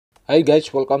Hi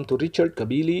guys, welcome to Richard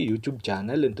Cabile YouTube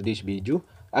channel. In today's video,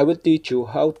 I will teach you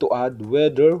how to add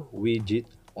weather widget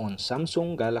on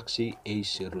Samsung Galaxy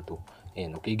A02.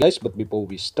 And okay guys, but before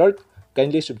we start,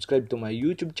 kindly subscribe to my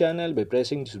YouTube channel by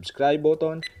pressing the subscribe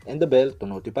button and the bell to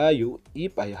notify you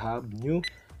if I have new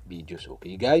videos.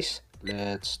 Okay guys,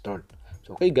 let's start.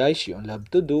 So okay guys, you all have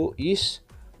to do is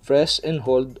press and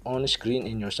hold on screen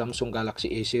in your Samsung Galaxy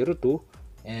A02.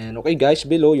 And okay guys,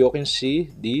 below you can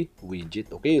see the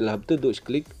widget. Okay, you'll have to do is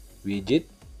click widget.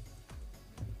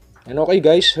 And okay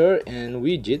guys, here in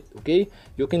widget, okay,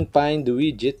 you can find the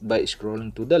widget by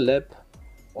scrolling to the left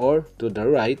or to the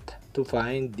right to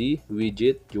find the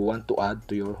widget you want to add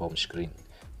to your home screen.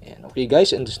 And okay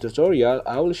guys, in this tutorial,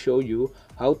 I will show you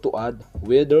how to add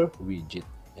weather widget.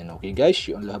 And okay guys,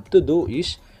 you all have to do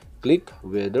is click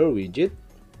weather widget.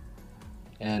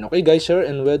 And okay guys, here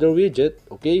in weather widget,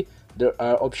 okay, there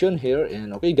are options here.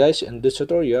 And okay guys, in this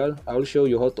tutorial I will show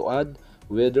you how to add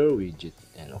weather widget.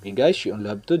 And okay guys, you all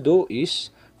have to do is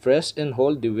press and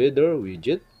hold the weather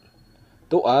widget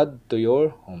to add to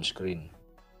your home screen.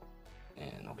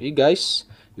 And okay guys,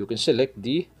 you can select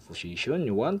the position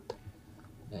you want.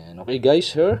 And okay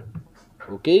guys, here,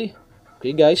 okay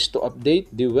guys, to update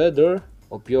the weather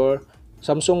of your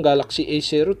Samsung Galaxy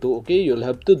A02, okay, you'll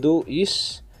have to do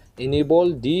is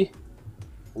enable the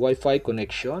Wi-Fi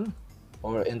connection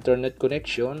or internet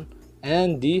connection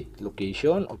and the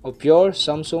location of your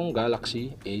Samsung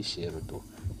Galaxy A02.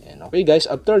 And okay guys,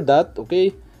 after that,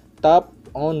 okay, tap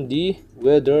on the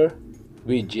weather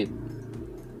widget.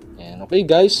 And okay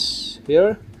guys,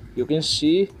 here you can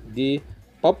see the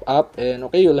pop-up. And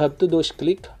okay, you'll have to do is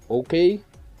click OK.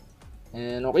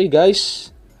 And okay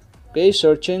guys, okay,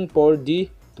 searching for the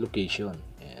location.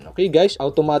 And okay guys,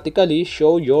 automatically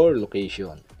show your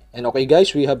location. And okay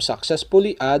guys, we have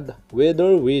successfully add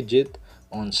weather widget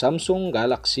on Samsung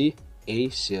Galaxy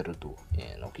A02.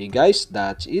 And okay guys,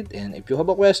 that's it. And if you have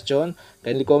a question,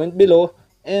 kindly comment below.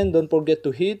 And don't forget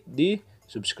to hit the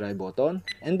subscribe button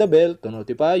and the bell to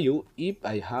notify you if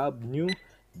I have new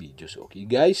videos. Okay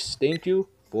guys, thank you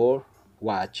for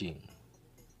watching.